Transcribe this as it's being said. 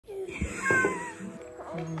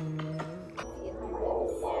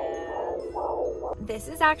This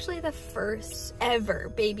is actually the first ever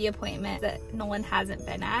baby appointment that Nolan hasn't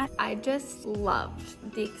been at. I just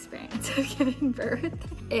loved the experience of giving birth.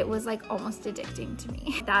 It was like almost addicting to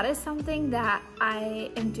me. That is something that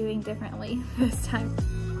I am doing differently this time.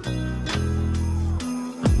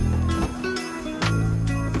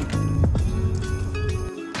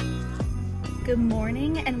 Good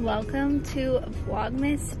morning and welcome to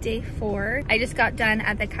Vlogmas Day 4. I just got done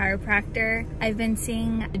at the chiropractor. I've been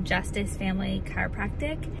seeing Justice Family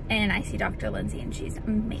Chiropractic and I see Dr. Lindsay and she's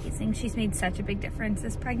amazing. She's made such a big difference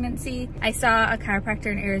this pregnancy. I saw a chiropractor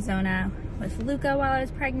in Arizona with Luca while I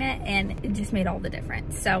was pregnant and it just made all the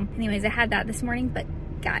difference. So anyways, I had that this morning, but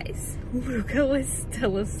guys, Luca was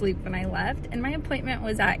still asleep when I left and my appointment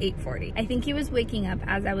was at 8:40. I think he was waking up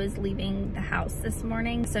as I was leaving the house this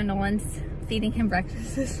morning. So Nolan's feeding him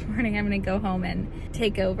breakfast this morning. I'm gonna go home and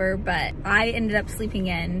take over, but I ended up sleeping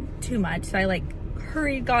in too much. So I like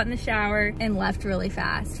hurried, got in the shower and left really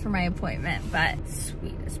fast for my appointment, but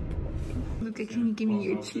sweetest boy. Luca, can you give me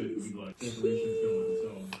your cheese?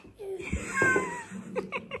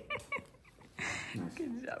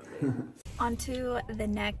 Good job. On to the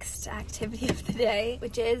next activity of the day,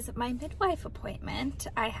 which is my midwife appointment.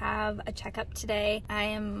 I have a checkup today. I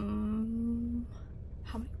am,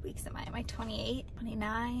 how many weeks am I? Am I 28,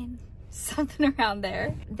 29? Something around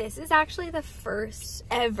there. This is actually the first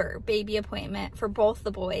ever baby appointment for both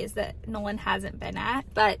the boys that Nolan hasn't been at.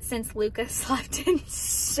 But since Luca slept in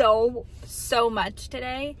so much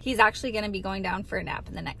today, he's actually gonna be going down for a nap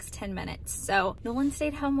in the next 10 minutes. So Nolan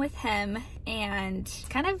stayed home with him and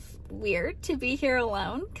kind of weird to be here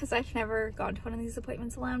alone because I've never gone to one of these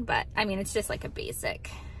appointments alone, but I mean, it's just like a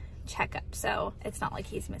basic checkup. So it's not like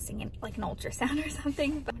he's missing like an ultrasound or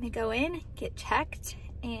something, but I'm gonna go in, get checked,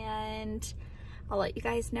 and I'll let you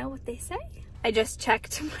guys know what they say. I just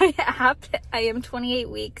checked my app. I am 28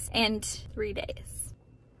 weeks and 3 days.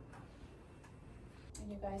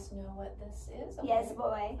 And you guys know what this is? Yes,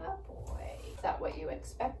 boy. Oh boy. Is that what you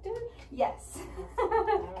expected? Yes.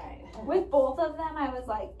 All right. With both of them, I was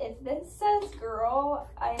like, if this says girl,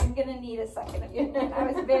 I am gonna need a second opinion. I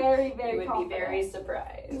was very, very You would confident. be very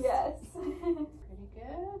surprised. Yes. Pretty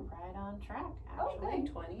good. Right on track. Actually,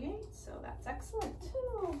 good. 28. So that's excellent.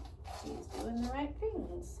 Ooh. He's doing the right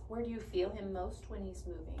things. Where do you feel him most when he's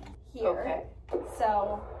moving? Here. Okay.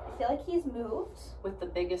 So I feel like he's moved. With the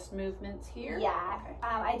biggest movements here? Yeah. Okay.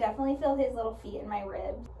 I definitely feel his little feet in my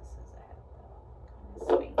ribs. This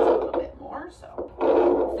is a swings a little bit more, so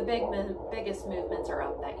if the biggest movements are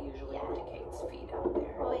up, that usually indicates feet out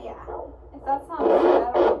there. Well, yeah. If that's not good,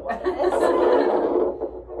 I don't know what it is.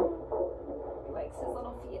 He likes his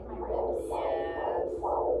little feet in my ribs. Yes.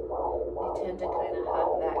 They tend to kind of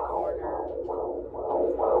hug that corner.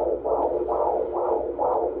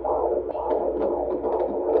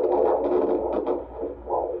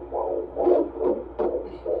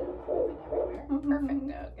 Moving everywhere. Perfect.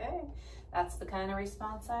 Okay. That's the kind of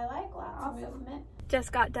response I like. Lots of movement.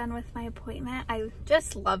 Just got done with my appointment. I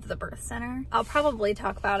just love the birth center. I'll probably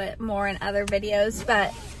talk about it more in other videos,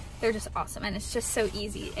 but they're just awesome and it's just so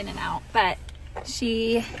easy in and out. But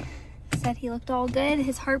she said he looked all good.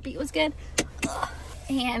 His heartbeat was good.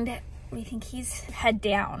 And we think he's head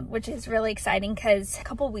down, which is really exciting because a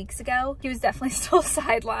couple weeks ago, he was definitely still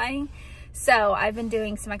side-lying. So I've been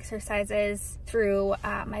doing some exercises through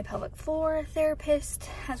my pelvic floor therapist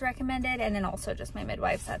has recommended, and then also just my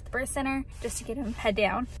midwives at the birth center just to get him head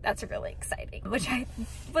down. That's really exciting, which I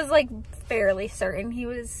was like fairly certain he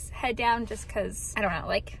was head down just because, I don't know,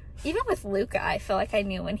 like even with Luca, I feel like I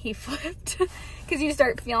knew when he flipped because you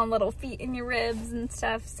start feeling little feet in your ribs and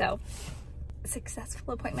stuff. So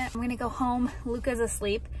successful appointment. I'm gonna go home. Luca's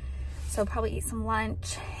asleep, so probably eat some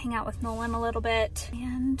lunch, hang out with Nolan a little bit,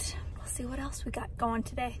 and we'll see what else we got going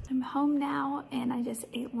today. I'm home now and I just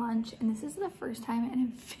ate lunch, and this is the first time in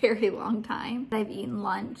a very long time that I've eaten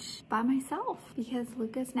lunch by myself because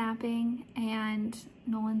Luca's napping and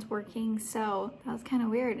Nolan's working, so that was kind of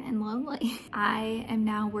weird and lonely. I am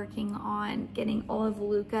now working on getting all of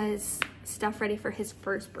Luca's stuff ready for his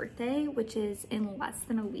first birthday, which is in less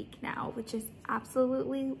than a week now, which is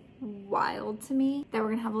absolutely wild to me that we're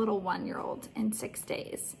gonna have a little 1-year-old in 6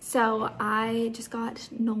 days. So I just got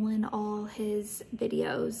Nolan all his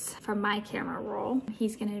videos from my camera roll.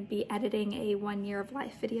 He's gonna be editing a 1 year of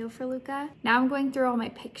life video for Luca. Now I'm going through all my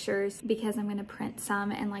pictures because I'm gonna print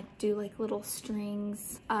some and like do like little strings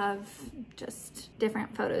of just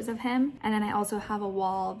different photos of him. And then I also have a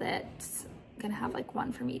wall that's gonna have like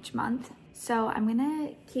one from each month. So I'm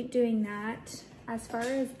gonna keep doing that. As far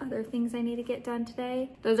as other things I need to get done today,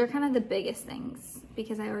 those are kind of the biggest things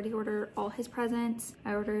because I already ordered all his presents.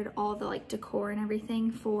 I ordered all the like decor and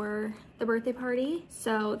everything for the birthday party.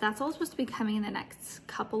 So that's all supposed to be coming in the next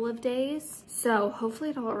couple of days. So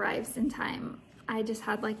hopefully it all arrives in time. I just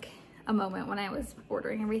had like a moment when I was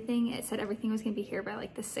ordering everything. It said everything was gonna be here by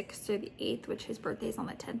like the 6th or the 8th, which his birthday is on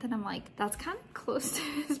the 10th. And I'm like, that's kind of close to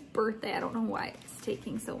his birthday. I don't know why it's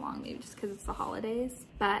taking so long, maybe just because it's the holidays.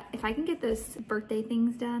 But if I can get those birthday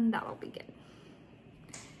things done, that'll be good.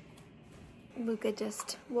 Luca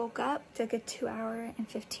just woke up, took a 2-hour and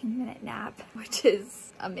 15-minute nap, which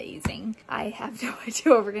is amazing. I have no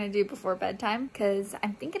idea what we're gonna do before bedtime because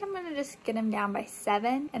I'm thinking I'm gonna just get him down by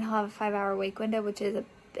 7 and he'll have a 5-hour wake window, which is a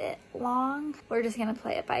bit long. We're just gonna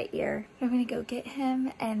play it by ear. I'm gonna go get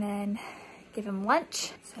him and then give him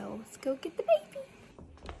lunch. So let's go get the baby.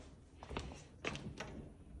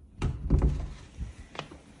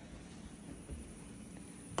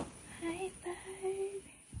 Hi, bud.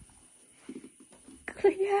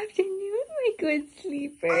 Good afternoon, my good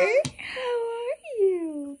sleeper. How are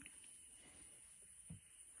you?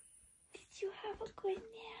 Did you have a good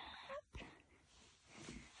nap?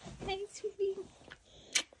 Hi, sweetie.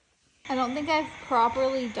 I don't think I've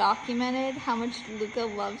properly documented how much Luca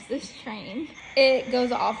loves this train. It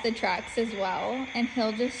goes off the tracks as well, and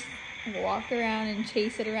he'll just walk around and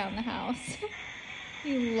chase it around the house.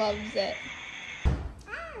 He loves it.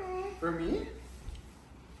 For me?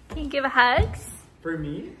 Can you give a hugs? For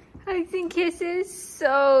me? Hugs and kisses.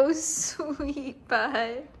 So sweet,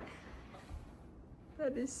 bud.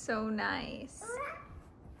 That is so nice.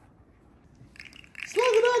 Slug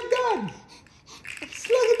it on, Dad!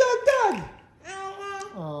 Slug it on, Dad!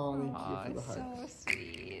 Oh, thank you for the hug. So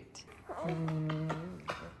sweet.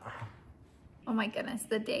 Oh my goodness,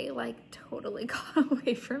 the day like totally got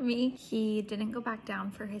away from me. He didn't go back down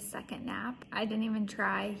for his second nap. I didn't even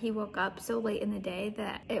try. He woke up so late in the day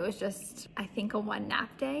that it was just, I think, a 1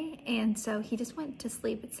 nap day. And so he just went to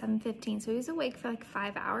sleep at 7:15. So he was awake for like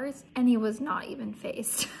 5 hours and he was not even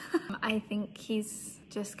phased. I think he's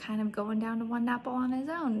just kind of going down to 1 nap all on his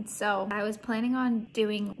own. So I was planning on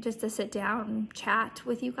doing just a sit down chat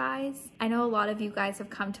with you guys. I know a lot of you guys have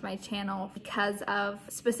come to my channel because of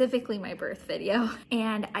specifically my birth video,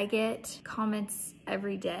 and I get comments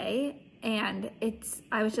every day. And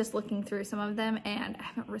I was just looking through some of them and I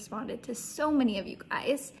haven't responded to so many of you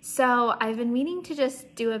guys. So I've been meaning to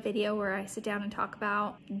just do a video where I sit down and talk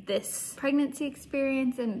about this pregnancy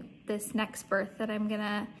experience and this next birth that I'm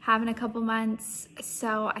gonna have in a couple months.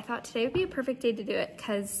 So I thought today would be a perfect day to do it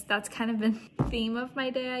because that's kind of been the theme of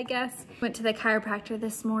my day, I guess. Went to the chiropractor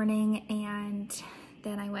this morning and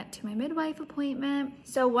then I went to my midwife appointment.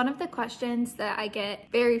 So one of the questions that I get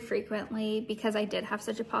very frequently, because I did have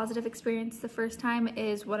such a positive experience the first time,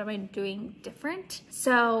 is what am I doing different?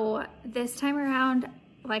 So this time around,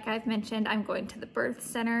 like I've mentioned, I'm going to the birth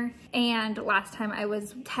center, and last time I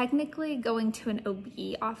was technically going to an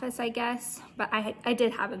OB office, I guess, but I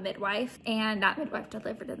did have a midwife, and that midwife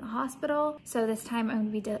delivered in the hospital. So this time I'm gonna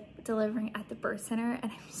be delivering at the birth center,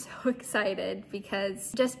 and I'm so excited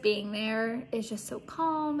because just being there is just so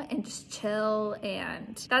calm and just chill,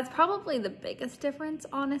 and that's probably the biggest difference,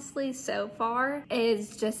 honestly, so far,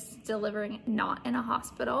 is just delivering not in a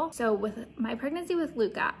hospital. So with my pregnancy with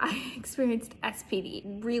Luca, I experienced SPD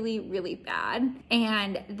really, really bad,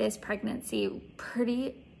 and this pregnancy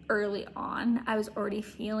pretty early on, I was already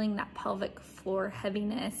feeling that pelvic floor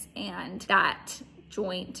heaviness and that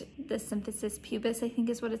joint, the symphysis pubis, I think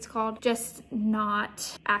is what it's called, just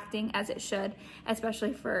not acting as it should,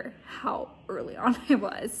 especially for how early on I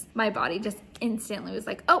was. My body just instantly was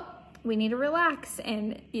like, oh, we need to relax,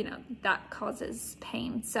 and you know, that causes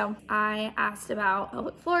pain. So I asked about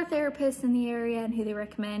pelvic floor therapists in the area and who they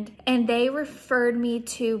recommend, and they referred me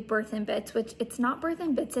to Birth and Bits, which it's not Birth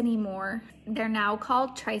and Bits anymore. They're now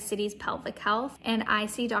called Tri-Cities Pelvic Health, and I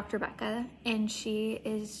see Dr. Becca, and she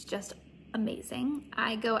is just amazing.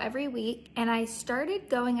 I go every week, and I started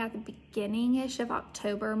going at the beginning-ish of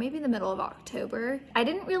October, maybe the middle of October. I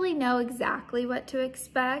didn't really know exactly what to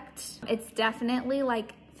expect. It's definitely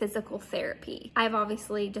like physical therapy. I've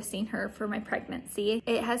obviously just seen her for my pregnancy.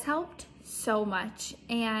 It has helped so much,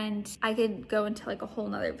 and I could go into like a whole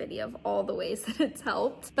nother video of all the ways that it's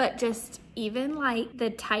helped, but just even like the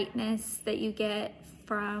tightness that you get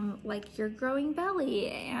from like your growing belly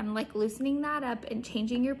and like loosening that up and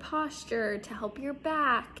changing your posture to help your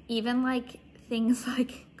back, even like things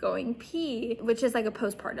like going pee, which is like a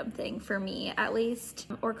postpartum thing for me at least,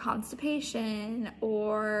 or constipation,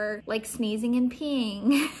 or like sneezing and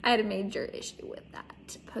peeing. I had a major issue with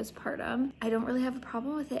that postpartum. I don't really have a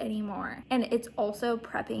problem with it anymore. And it's also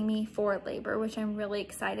prepping me for labor, which I'm really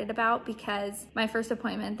excited about, because my first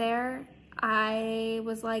appointment there, I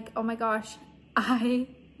was like, oh my gosh, I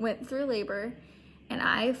went through labor and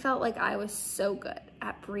I felt like I was so good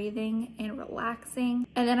at breathing and relaxing.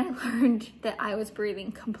 And then I learned that I was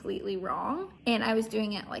breathing completely wrong and I was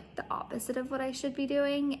doing it like the opposite of what I should be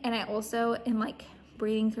doing. And I also am like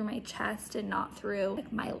breathing through my chest and not through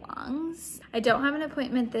like my lungs. I don't have an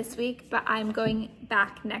appointment this week, but I'm going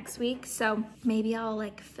back next week. So maybe I'll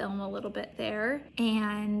like film a little bit there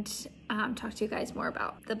and talk to you guys more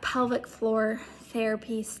about the pelvic floor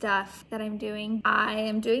therapy stuff that I'm doing. I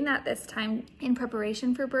am doing that this time in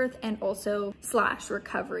preparation for birth and also /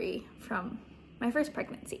 recovery from my first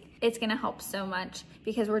pregnancy. It's gonna help so much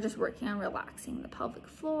because we're just working on relaxing the pelvic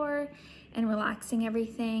floor and relaxing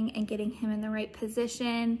everything and getting him in the right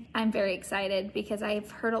position. I'm very excited because I've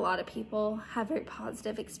heard a lot of people have very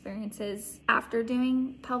positive experiences after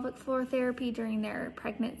doing pelvic floor therapy during their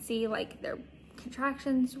pregnancy, like their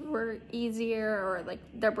contractions were easier or like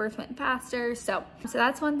their birth went faster. So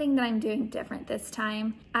that's one thing that I'm doing different this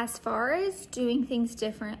time. As far as doing things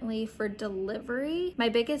differently for delivery, my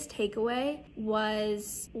biggest takeaway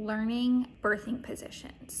was learning birthing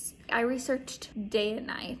positions. I researched day and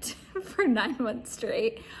night for 9 months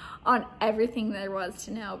straight on everything there was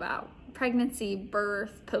to know about pregnancy,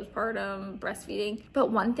 birth, postpartum, breastfeeding. But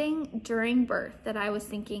one thing during birth that I was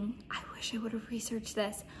thinking, I wish I would have researched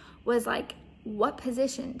this, was like, what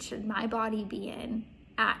position should my body be in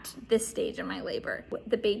at this stage of my labor?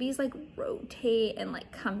 The babies like rotate and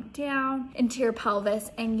like come down into your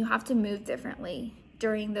pelvis, and you have to move differently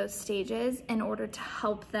during those stages in order to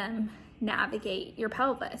help them navigate your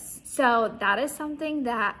pelvis. So that is something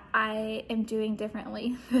that I am doing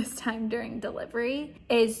differently this time during delivery,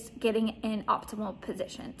 is getting in optimal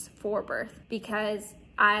positions for birth, because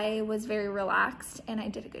I was very relaxed and I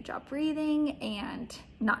did a good job breathing and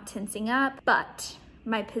not tensing up, but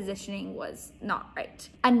my positioning was not right.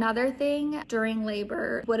 Another thing during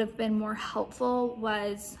labor would have been more helpful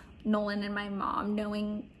was Nolan and my mom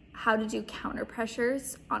knowing how to do counter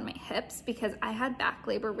pressures on my hips, because I had back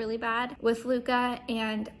labor really bad with Luca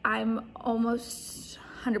and I'm almost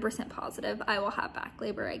 100% positive I will have back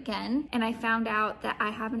labor again. And I found out that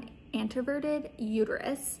I have an anteverted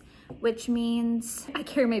uterus, which means I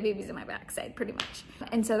carry my babies in my backside pretty much.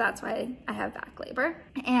 And so that's why I have back labor.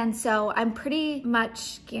 And so I'm pretty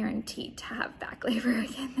much guaranteed to have back labor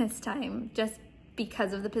again this time, just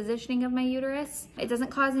because of the positioning of my uterus. It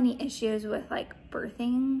doesn't cause any issues with like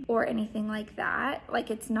birthing or anything like that.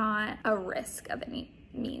 Like, it's not a risk of any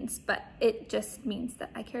means, but it just means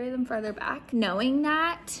that I carry them farther back. Knowing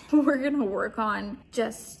that, we're gonna work on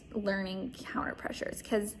just learning counter pressures,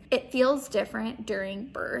 because it feels different during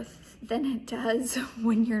birth than it does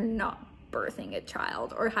when you're not birthing a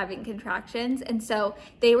child or having contractions. And so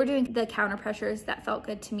they were doing the counter pressures that felt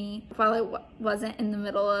good to me while I wasn't in the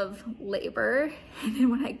middle of labor. And then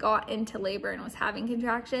when I got into labor and was having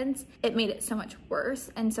contractions, it made it so much worse.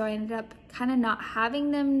 And so I ended up kind of not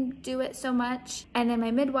having them do it so much. And then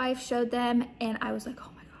my midwife showed them and I was like,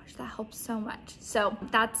 oh my gosh, that helps so much. So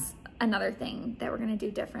that's another thing that we're gonna do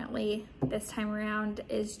differently this time around,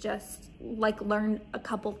 is just like learn a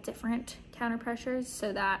couple different counter pressures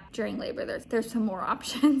so that during labor there's some more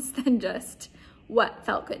options than just what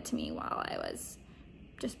felt good to me while I was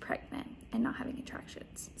just pregnant and not having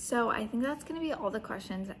contractions. So I think that's gonna be all the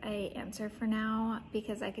questions I answer for now,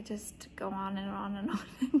 because I could just go on and on and on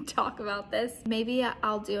and talk about this. Maybe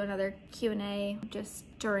I'll do another Q&A just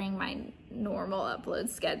during my normal upload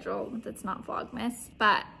schedule that's not vlogmas.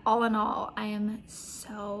 But all in all, I am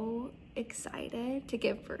so excited to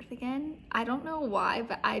give birth again. I don't know why,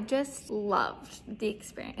 but I just loved the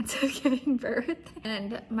experience of giving birth.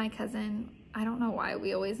 And my cousin, I don't know why,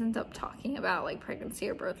 we always end up talking about like pregnancy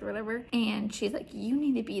or birth or whatever, and she's like, you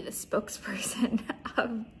need to be the spokesperson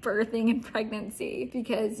of birthing and pregnancy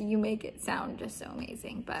because you make it sound just so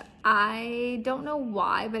amazing. But I don't know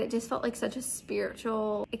why, but it just felt like such a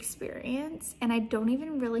spiritual experience, and I don't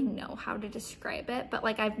even really know how to describe it, but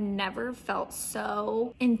like I've never felt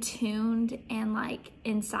so in tuned and like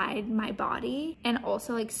inside my body, and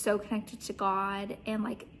also like so connected to God, and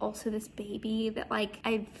like also this baby that like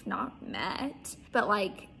I've not met. But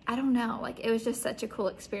like, I don't know, like it was just such a cool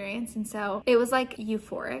experience. And so it was like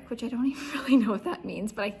euphoric, which I don't even really know what that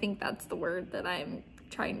means, but I think that's the word that I'm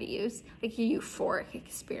trying to use, like a euphoric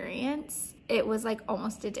experience. It was like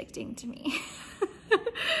almost addicting to me.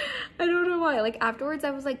 I don't know why. Like afterwards I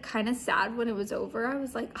was like kind of sad when it was over. I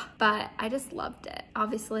was like, oh, but I just loved it.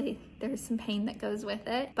 Obviously there's some pain that goes with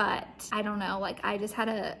it, but I don't know, like I just had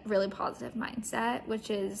a really positive mindset, which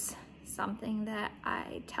is something that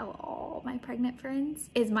I tell all my pregnant friends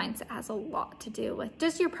is mindset has a lot to do with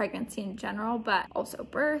just your pregnancy in general, but also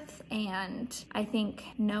birth. And I think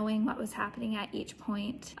knowing what was happening at each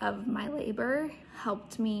point of my labor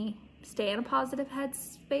helped me stay in a positive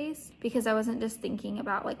headspace, because I wasn't just thinking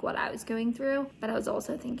about like what I was going through, but I was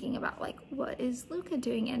also thinking about like, what is Luca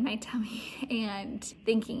doing in my tummy, and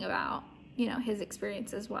thinking about, you know, his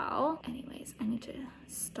experience as well. Anyways, I need to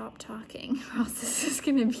stop talking or else this is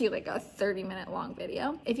gonna be like a 30-minute long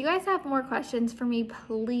video. If you guys have more questions for me,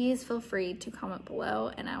 please feel free to comment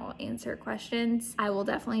below and I will answer questions. I will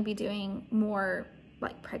definitely be doing more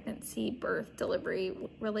like pregnancy, birth, delivery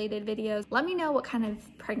related videos. Let me know what kind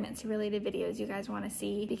of pregnancy related videos you guys want to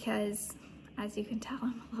see, because as you can tell,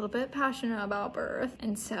 I'm a little bit passionate about birth,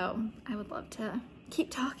 and so I would love to keep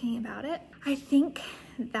talking about it. I think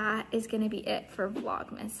that is going to be it for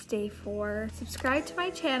Vlogmas Day 4. Subscribe to my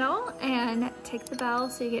channel and tick the bell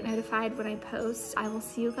so you get notified when I post. I will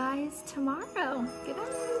see you guys tomorrow. Good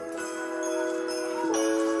night.